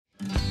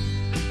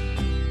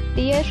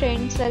Dear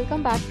friends,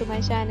 welcome back to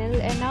my channel,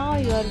 and now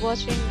you are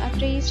watching a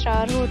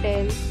 3-star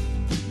hotel.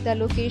 The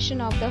location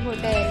of the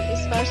hotel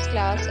is first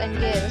class and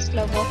guests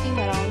love walking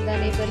around the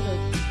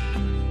neighborhood.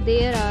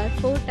 There are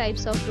 4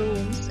 types of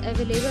rooms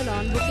available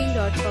on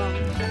booking.com.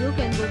 You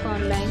can book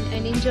online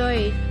and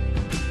enjoy it.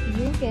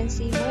 You can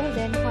see more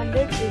than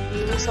 100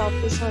 reviews of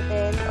this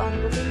hotel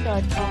on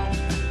booking.com.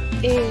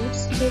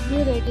 Its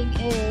review rating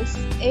is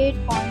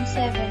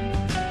 8.7,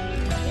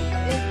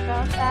 which is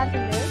the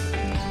fabulous.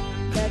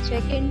 The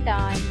check-in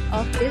time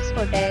of this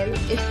hotel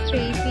is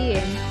 3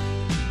 p.m.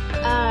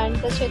 and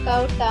the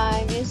checkout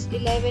time is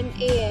 11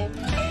 a.m.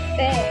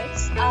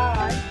 Pets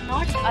are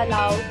not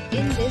allowed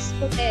in this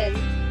hotel.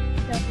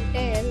 The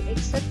hotel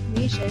accepts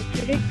major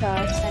credit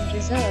cards and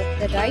reserves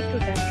the right to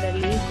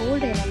temporarily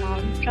hold an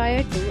amount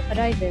prior to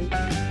arrival.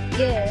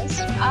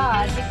 Guests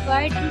are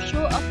required to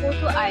show a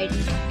photo ID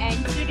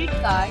and credit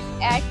card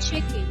at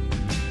check-in.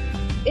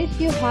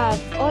 If you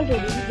have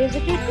already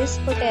visited this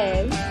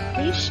hotel,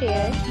 please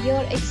share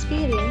your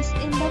experience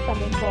in the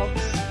comment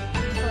box.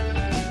 For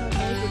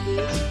more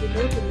details,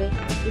 below the link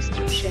in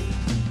description.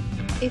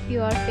 If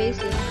you are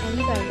facing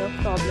any kind of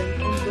problem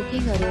in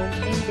booking a room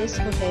in this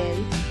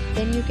hotel,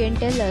 then you can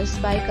tell us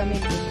by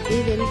commenting.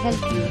 We will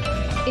help you.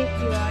 If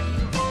you are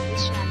new on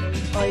this channel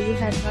or you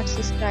have not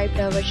subscribed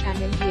our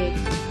channel yet,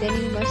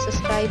 then you must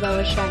subscribe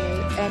our channel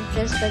and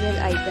press the bell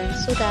icon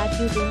so that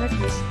you do not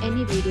miss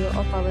any video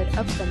of our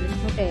upcoming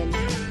hotel.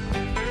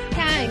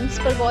 Thanks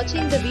for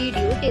watching the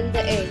video till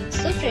the end.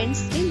 So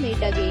friends, we'll meet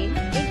again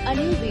in a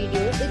new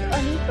video with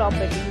a new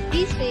property.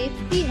 Be safe,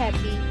 be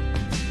happy.